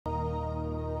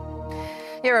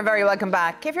You're very welcome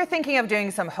back. If you're thinking of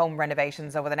doing some home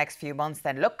renovations over the next few months,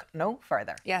 then look no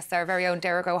further. Yes, our very own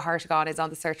Derek O'Hartigan is on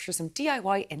the search for some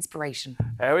DIY inspiration.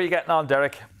 How are you getting on,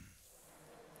 Derek?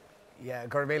 Yeah,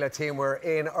 Gurmila team, we're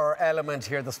in our element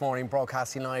here this morning,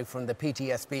 broadcasting live from the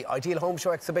PTSB Ideal Home Show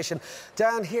exhibition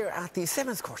down here at the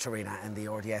Simmons Court Arena in the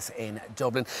RDS in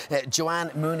Dublin.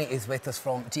 Joanne Mooney is with us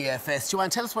from DFS.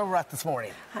 Joanne, tell us where we're at this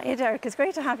morning. Hi Derek, it's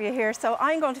great to have you here. So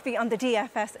I'm going to be on the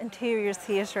DFS Interiors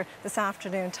Theatre this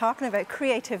afternoon talking about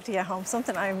creativity at home,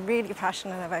 something I'm really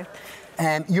passionate about.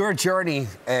 Your journey,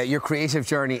 your creative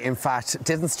journey, in fact,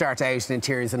 didn't start out in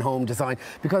interiors and home design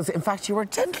because, in fact, you were a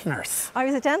dental nurse. I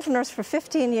was a dental nurse for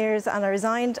 15 years and I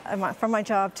resigned from my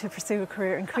job to pursue a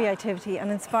career in creativity and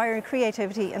inspiring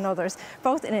creativity in others,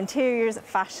 both in interiors,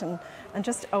 fashion and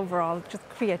just overall, just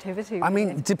creativity. I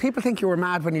mean, did people think you were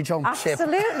mad when you jumped ship?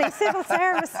 Absolutely, civil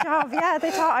service job, yeah,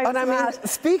 they thought I was mad.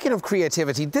 Speaking of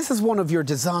creativity, this is one of your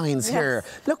designs here.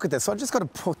 Look at this, so I'm just going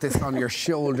to put this on your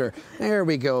shoulder. There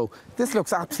we go. This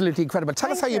looks absolutely incredible.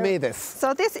 Tell us how you made this.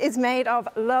 So this is made of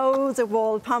loads of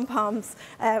wool, pom-poms.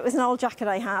 It was an old jacket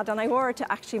I had and I wore it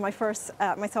to actually my first,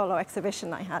 my solo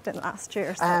exhibition I had in last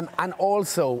year. So. And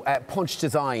also, punch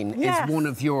design is one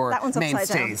of your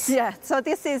mainstays. Yeah, so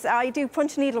this is, I do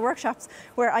punch needle workshops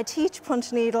where I teach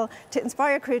punch needle to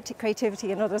inspire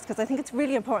creativity in others, because I think it's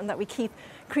really important that we keep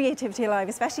creativity alive,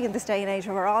 especially in this day and age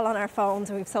where we're all on our phones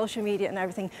and we have social media and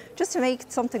everything, just to make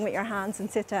something with your hands and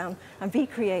sit down and be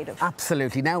creative.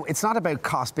 Absolutely. Now, it's not about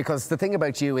cost, because the thing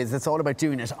about you is it's all about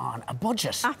doing it on a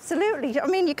budget. Absolutely. I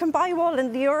mean, you can buy wool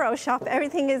in the Euro shop.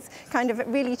 Everything is kind of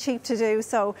really cheap to do.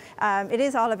 So it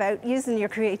is all about using your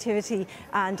creativity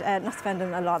and not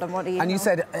spending a lot of money. And you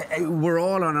said we're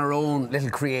all on our own little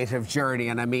creative journey.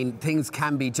 And I mean, things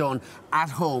can be done at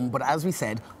home, but as we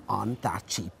said, on that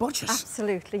cheap budget.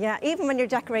 Absolutely, yeah. Even when you're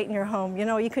decorating your home, you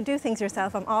know, you can do things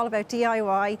yourself. I'm all about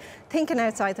DIY, thinking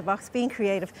outside the box, being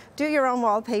creative. Do your own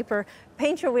wallpaper,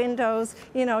 paint your windows,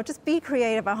 you know, just be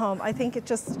creative at home. I think it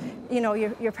just, you know,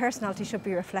 your personality should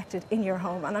be reflected in your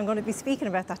home. And I'm going to be speaking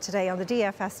about that today on the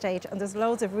DFS stage. And there's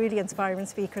loads of really inspiring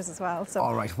speakers as well. So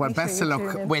all right, well, best of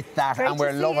luck with that. And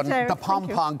we're loving the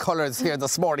pom-pom colours here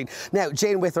this morning. Now,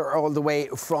 Jane with her all the way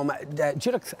from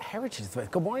Dulux Heritage.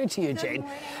 Good morning to you, Jane.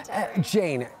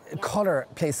 Jane, colour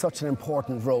plays such an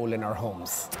important role in our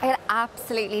homes. It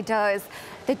absolutely does.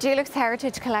 The Dulux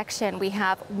Heritage Collection, we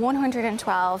have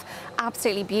 112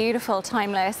 absolutely beautiful,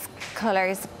 timeless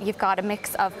colours. You've got a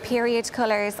mix of period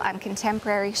colours and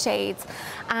contemporary shades,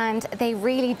 and they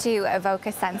really do evoke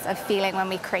a sense of feeling when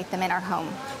we create them in our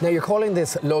home. Now, you're calling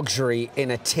this luxury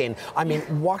in a tin. I mean,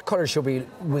 what colours should we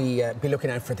be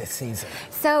looking at for this season?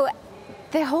 So,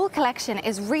 the whole collection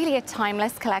is really a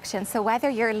timeless collection. So whether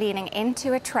you're leaning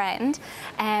into a trend,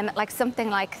 like something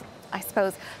like, I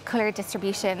suppose, colour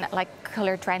distribution, like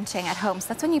colour drenching at home. So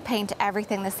that's when you paint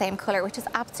everything the same colour, which is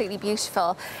absolutely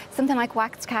beautiful. Something like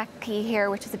waxed khaki here,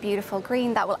 which is a beautiful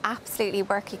green, that will absolutely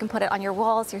work. You can put it on your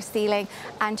walls, your ceiling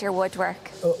and your woodwork.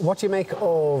 What do you make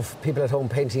of people at home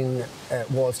painting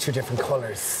walls two different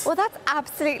colours? Well, that's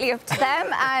absolutely up to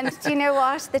them. And do you know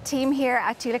what? The team here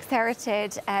at Dulux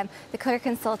Heritage, the colour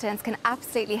consultants, can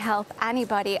absolutely help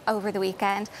anybody over the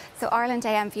weekend. So Ireland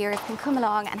AM viewers can come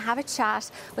along and have a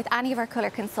chat with any of our colour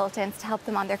consultants to help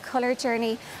them on their colour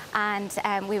journey, and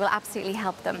we will absolutely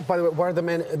help them. By the way, what are the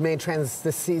main trends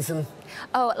this season?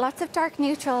 Oh, lots of dark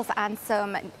neutrals and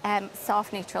some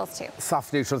soft neutrals too.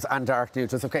 Soft neutrals and dark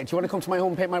neutrals. OK, do you want to come to my home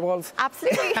and paint my walls?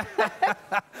 Absolutely.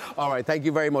 All right, thank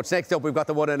you very much. Next up, we've got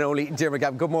the one and only Dermot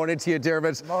Gavin. Good morning to you,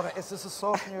 Dermot. Good morning. Is this a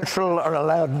soft neutral or a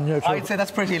loud neutral? I'd say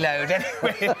that's pretty loud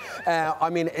anyway. I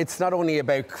mean, it's not only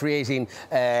about creating,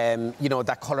 you know,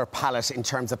 that colour palette in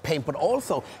terms of paint, but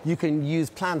also you can use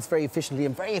plants very efficiently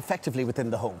and very effectively within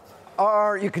the home.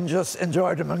 Or you can just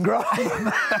enjoy them and grow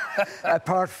them,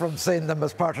 apart from seeing them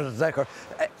as part of the decor.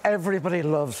 Everybody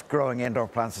loves growing indoor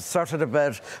plants. It started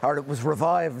about, or it was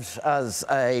revived as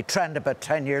a trend about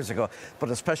 10 years ago,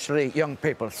 but especially young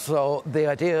people. So the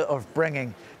idea of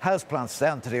bringing houseplants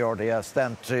down to the RDS,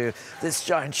 down to this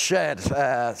giant shed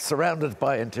surrounded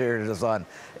by interior design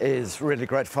is really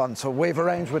great fun. So we've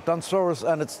arranged with Dunn Stores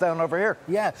and it's down over here.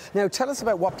 Yeah. Now tell us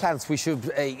about what plants we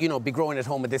should, you know, be growing at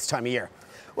home at this time of year.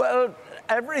 Well,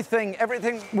 everything.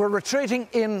 We're retreating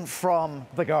in from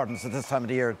the gardens at this time of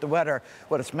the year. The weather,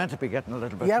 well, it's meant to be getting a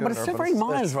little bit cooler, but it's still very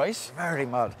mild, right? Very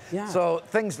mild. Yeah. So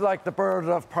things like the bird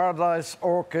of paradise,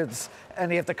 orchids,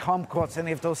 any of the kumquats,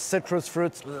 any of those citrus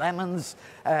fruits, lemons,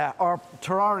 or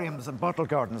terrariums and bottle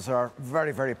gardens are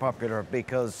very, very popular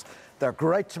because they're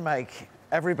great to make.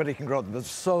 Everybody can grow them. There's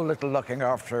so little looking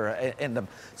after in them.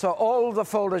 So all the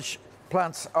foliage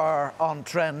plants are on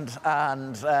trend,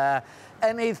 and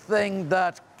anything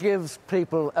that gives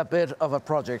people a bit of a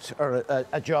project or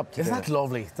a job to do. Isn't that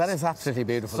lovely? That is absolutely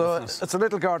beautiful. So isn't it? it's a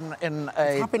little garden in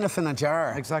a... Happiness in a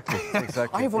jar. Exactly,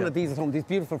 exactly. I have one of these at home, these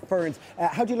beautiful ferns.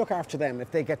 How do you look after them if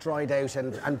they get dried out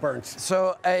and burnt?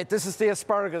 So this is the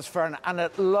asparagus fern, and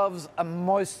it loves a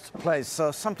moist place.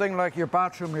 So something like your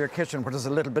bathroom or your kitchen where there's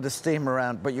a little bit of steam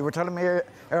around. But you were telling me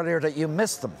earlier that you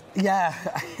mist them. Yeah.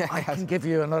 I can give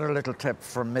you another little tip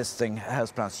for misting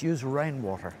houseplants. Use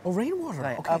rainwater. Oh, rainwater.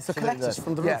 They Okay, so collect it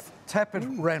from the roof. Yeah, tepid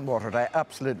rainwater. They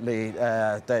absolutely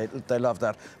they love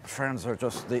that. But ferns are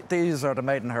just these are the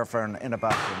maidenhair fern in a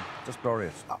bathroom. Just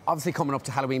glorious. Obviously, coming up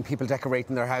to Halloween, people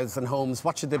decorating their houses and homes.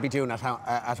 What should they be doing at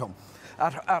home?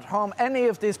 At home, any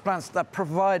of these plants that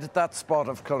provide that spot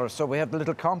of colour. So we have the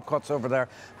little comcuts over there,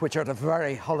 which are the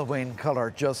very Halloween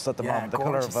colour just at the moment, the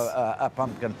colour of a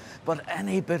pumpkin. But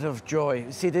any bit of joy.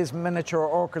 You see these miniature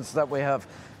orchids that we have,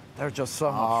 they're just so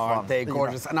much fun. Aren't they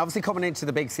gorgeous? And obviously coming into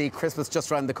the big C, Christmas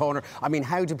just around the corner. I mean,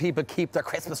 how do people keep their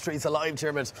Christmas trees alive,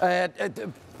 Dermot?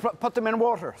 Put them in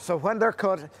water. So when they're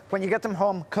cut, when you get them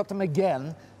home, cut them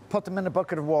again. Put them in a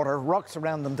bucket of water, rocks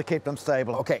around them to keep them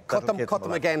stable. Okay, cut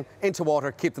them again into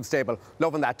water, keep them stable.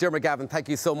 Loving that. Dermot Gavin, thank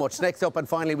you so much. Next up, and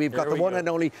finally, we've got the one and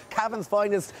only Cavan's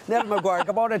finest, Neville Maguire.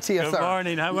 Good morning to you, sir. Good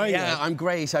morning, how are you? Yeah, I'm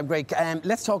great, I'm great.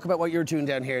 Let's talk about what you're doing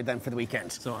down here then for the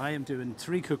weekend. So I am doing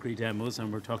 3 cookery demos,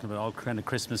 and we're talking about all kind of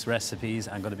Christmas recipes.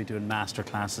 I'm going to be doing master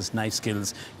classes, knife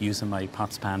skills, using my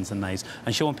pots, pans and knives,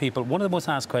 and showing people, one of the most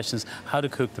asked questions, how to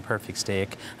cook the perfect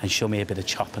steak, and show me a bit of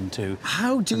chopping too.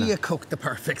 How do you cook the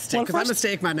perfect steak? Because I'm a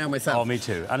steak man now myself. Oh, me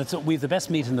too. And we've the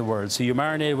best meat in the world. So you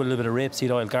marinate with a little bit of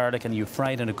rapeseed oil, garlic, and you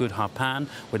fry it in a good hot pan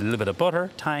with a little bit of butter,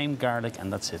 thyme, garlic,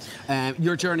 and that's it.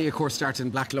 Your journey, of course, started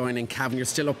in Blackloin in Cavan. You're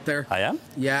still up there. I am.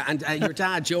 Yeah, and your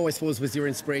dad, Joe, I suppose, was your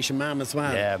inspiration man as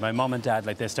well. Yeah, my mum and dad,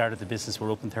 like, they started the business. We're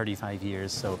open 35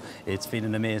 years, so it's been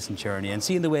an amazing journey. And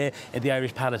seeing the way the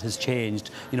Irish palate has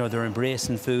changed, you know, they're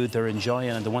embracing food, they're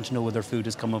enjoying, and they want to know where their food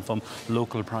is coming from,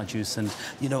 local produce. And,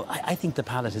 you know, I think the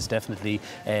palate has definitely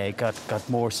got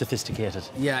more sophisticated.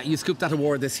 Yeah, you scooped that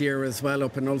award this year as well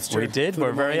up in Ulster. We did.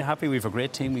 We're very happy. We've a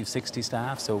great team. We've 60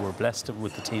 staff, so we're blessed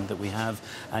with the team that we have.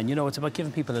 And, you know, it's about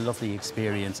giving people a lovely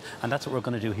experience. And that's what we're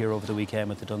going to do here over the weekend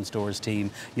with the Dunn Stores team.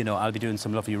 You know, I'll be doing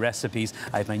some lovely recipes.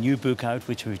 I have my new book out,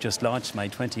 which we've just launched, my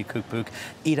 20 cookbook,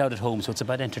 Eat Out at Home. So it's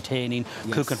about entertaining,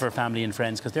 cooking for family and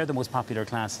friends, because they're the most popular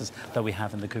classes that we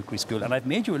have in the cookery school. And I've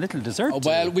made you a little dessert. Oh,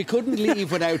 well, we couldn't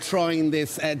leave without trying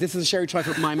this. This is a sherry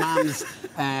trifle, my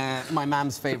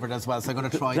mum's favourite as well. So I'm going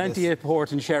to try Plenty of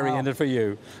port and sherry in it for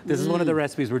you. This is one of the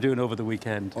recipes we're doing over the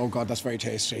weekend. Oh, God, that's very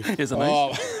tasty. Is it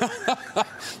nice?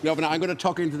 No, but I'm going to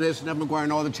tuck into this, Neville Maguire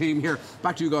and all the team here.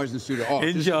 Back to you guys in the studio. Oh,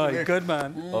 enjoy. Good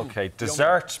man. OK,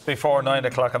 dessert before 9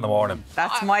 o'clock in the morning.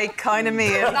 That's my kind of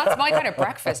meal. That's my kind of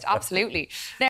breakfast, absolutely. Now,